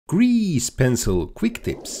Grease Pencil Quick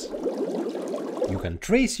Tips. You can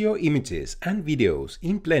trace your images and videos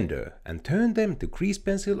in Blender and turn them to grease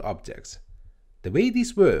pencil objects. The way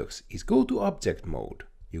this works is go to Object mode.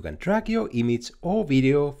 You can drag your image or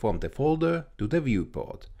video from the folder to the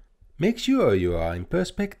viewport. Make sure you are in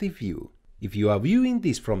perspective view. If you are viewing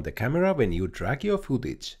this from the camera when you drag your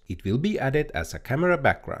footage, it will be added as a camera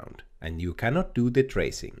background and you cannot do the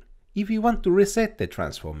tracing. If you want to reset the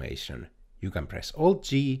transformation, you can press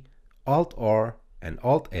Alt-G, Alt-R and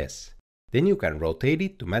Alt-S. Then you can rotate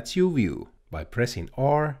it to match your view by pressing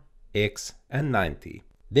R, X and 90.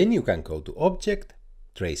 Then you can go to Object,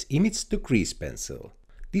 Trace Image to Grease Pencil.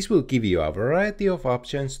 This will give you a variety of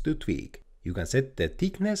options to tweak. You can set the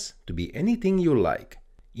thickness to be anything you like.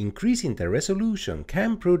 Increasing the resolution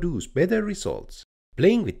can produce better results.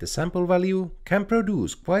 Playing with the sample value can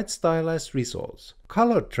produce quite stylized results.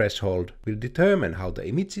 Color threshold will determine how the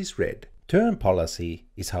image is read. Turn policy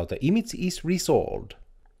is how the image is resolved.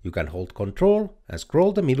 You can hold Ctrl and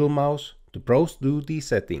scroll the middle mouse to browse through these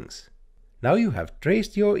settings. Now you have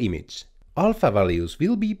traced your image. Alpha values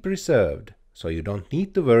will be preserved, so you don't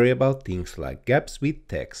need to worry about things like gaps with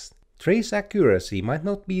text. Trace accuracy might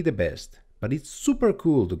not be the best, but it's super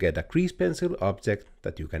cool to get a grease pencil object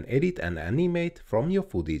that you can edit and animate from your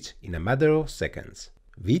footage in a matter of seconds.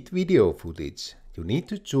 With video footage, you need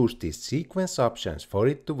to choose these sequence options for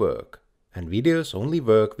it to work. And videos only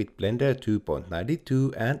work with Blender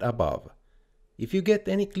 2.92 and above. If you get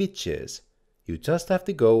any glitches, you just have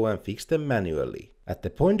to go and fix them manually. At the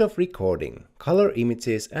point of recording, color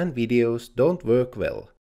images and videos don't work well.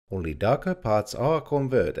 Only darker parts are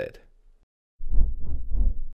converted.